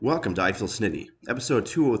Welcome to I Feel Snitty, episode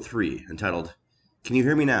 203, entitled Can You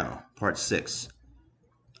Hear Me Now? Part 6.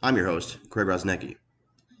 I'm your host, Craig Rosnecki.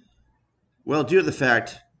 Well, due to the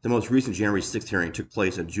fact the most recent January 6th hearing took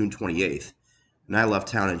place on June 28th, and I left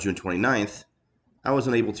town on June 29th, I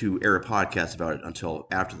wasn't able to air a podcast about it until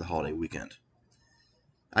after the holiday weekend.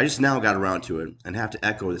 I just now got around to it and have to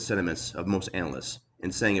echo the sentiments of most analysts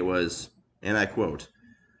in saying it was, and I quote,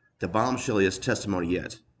 the bombshelliest testimony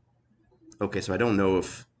yet. Okay, so I don't know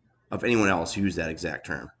if of anyone else who used that exact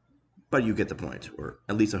term, but you get the point, or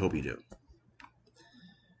at least I hope you do.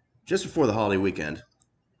 Just before the holiday weekend,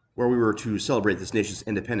 where we were to celebrate this nation's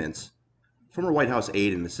independence, former White House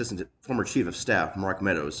aide and assistant former Chief of Staff Mark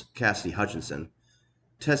Meadows, Cassidy Hutchinson,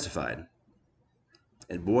 testified.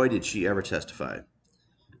 And boy, did she ever testify.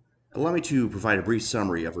 Allow me to provide a brief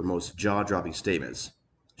summary of her most jaw-dropping statements.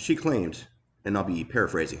 She claimed, and I'll be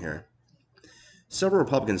paraphrasing here, several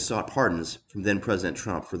Republicans sought pardons from then-President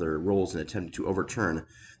Trump for their roles in attempting to overturn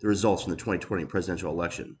the results from the 2020 presidential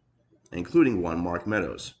election, including one Mark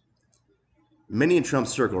Meadows. Many in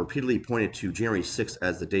Trump's circle repeatedly pointed to January 6th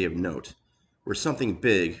as the day of note, where something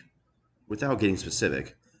big, without getting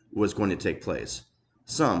specific, was going to take place.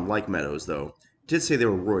 Some, like Meadows, though, did say they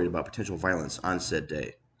were worried about potential violence on said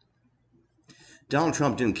day. Donald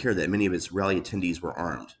Trump didn't care that many of his rally attendees were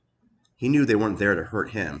armed. He knew they weren't there to hurt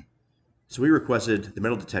him, so he requested the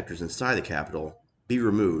metal detectors inside the Capitol be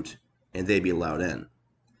removed and they be allowed in.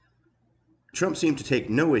 Trump seemed to take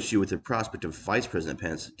no issue with the prospect of Vice President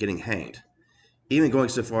Pence getting hanged, even going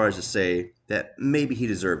so far as to say that maybe he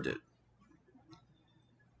deserved it.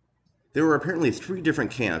 There were apparently three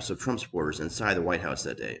different camps of Trump supporters inside the White House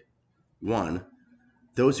that day. One,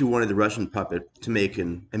 those who wanted the Russian puppet to make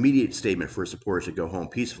an immediate statement for his supporters to go home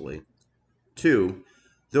peacefully. Two,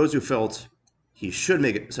 those who felt he should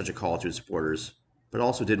make such a call to his supporters, but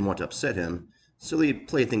also didn't want to upset him, so he'd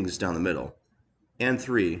play things down the middle. And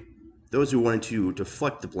three, those who wanted to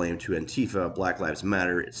deflect the blame to Antifa, Black Lives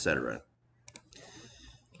Matter, etc.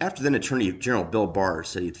 After then Attorney General Bill Barr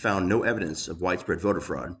said he'd found no evidence of widespread voter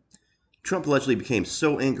fraud, Trump allegedly became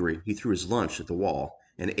so angry he threw his lunch at the wall,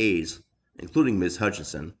 and aides, including Ms.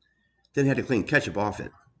 Hutchinson, then had to clean ketchup off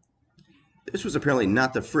it. This was apparently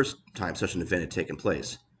not the first time such an event had taken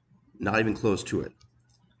place. Not even close to it.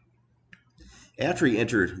 After he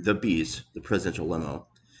entered the Beast, the presidential limo,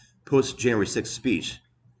 post-January 6th speech,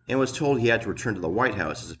 and was told he had to return to the White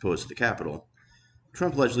House as opposed to the Capitol,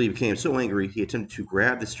 Trump allegedly became so angry he attempted to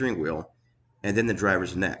grab the steering wheel and then the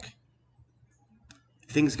driver's neck.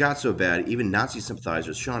 Things got so bad, even Nazi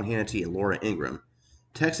sympathizers Sean Hannity and Laura Ingraham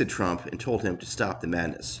texted Trump and told him to stop the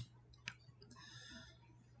madness.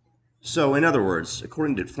 So, in other words,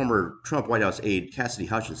 according to former Trump White House aide Cassidy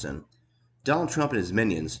Hutchinson, Donald Trump and his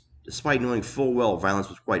minions, despite knowing full well violence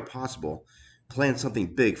was quite possible, planned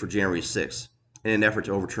something big for January 6th in an effort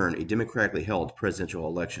to overturn a democratically held presidential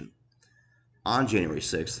election. On January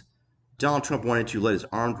 6th, Donald Trump wanted to let his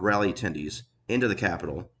armed rally attendees into the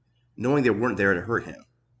Capitol, knowing they weren't there to hurt him.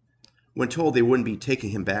 When told they wouldn't be taking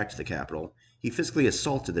him back to the Capitol, he physically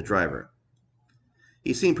assaulted the driver.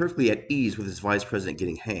 He seemed perfectly at ease with his vice president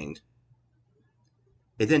getting hanged.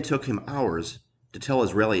 It then took him hours to tell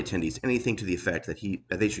his rally attendees anything to the effect that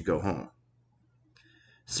they should go home.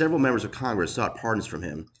 Several members of Congress sought pardons from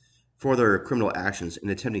him for their criminal actions in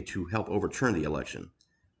attempting to help overturn the election.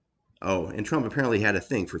 Oh, and Trump apparently had a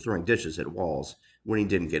thing for throwing dishes at walls when he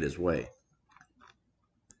didn't get his way.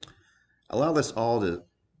 Allow this all to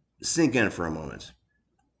sink in for a moment.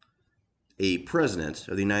 A president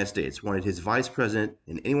of the United States wanted his vice president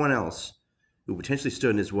and anyone else who potentially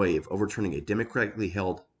stood in his way of overturning a democratically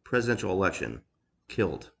held presidential election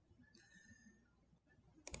killed.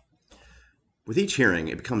 With each hearing,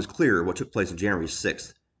 it becomes clearer what took place on January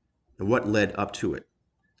 6th and what led up to it.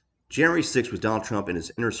 January 6th was Donald Trump and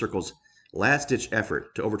his inner circle's last-ditch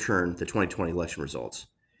effort to overturn the 2020 election results,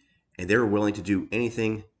 and they were willing to do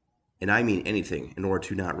anything, and I mean anything, in order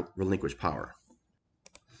to not relinquish power.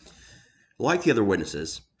 Like the other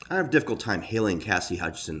witnesses, I have a difficult time hailing Cassidy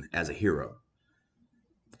Hutchinson as a hero.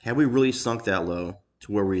 Have we really sunk that low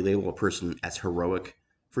to where we label a person as heroic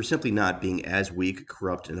for simply not being as weak,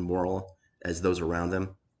 corrupt, and immoral as those around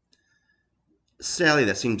them? Sadly,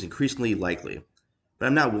 that seems increasingly likely, but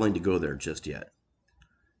I'm not willing to go there just yet.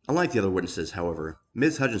 Unlike the other witnesses, however,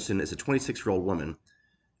 Ms. Hutchinson is a 26-year-old woman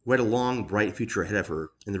who had a long, bright future ahead of her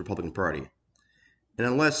in the Republican Party. And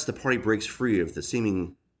unless the party breaks free of the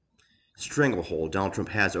seeming stranglehold Donald Trump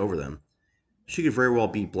has over them, she could very well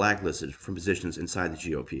be blacklisted from positions inside the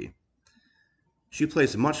GOP. She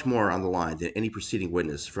placed much more on the line than any preceding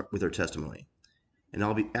witness with her testimony, and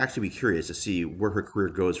I'll actually be curious to see where her career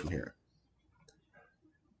goes from here.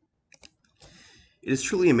 It is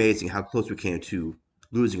truly amazing how close we came to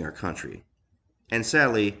losing our country. And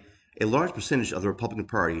sadly, a large percentage of the Republican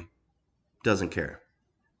Party doesn't care.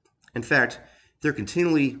 In fact, they're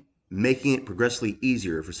continually making it progressively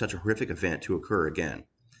easier for such a horrific event to occur again.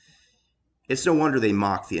 It's no wonder they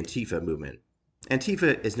mock the Antifa movement.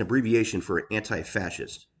 Antifa is an abbreviation for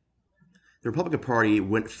anti-fascist. The Republican Party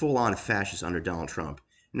went full-on fascist under Donald Trump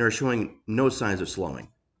and are showing no signs of slowing.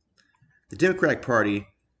 The Democratic Party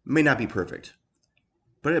may not be perfect,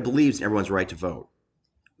 but it believes in everyone's right to vote.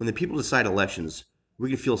 When the people decide elections, we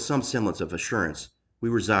can feel some semblance of assurance we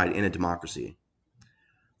reside in a democracy.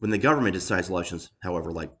 When the government decides elections,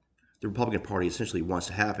 however, like the Republican Party essentially wants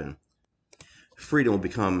to happen, freedom will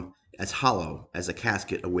become as hollow as a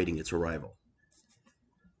casket awaiting its arrival.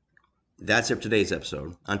 That's it for today's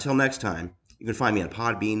episode. Until next time, you can find me on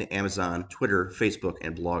Podbean, Amazon, Twitter, Facebook,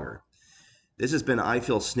 and Blogger. This has been I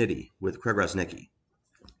Feel Snitty with Craig Rosnicki.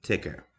 Take care.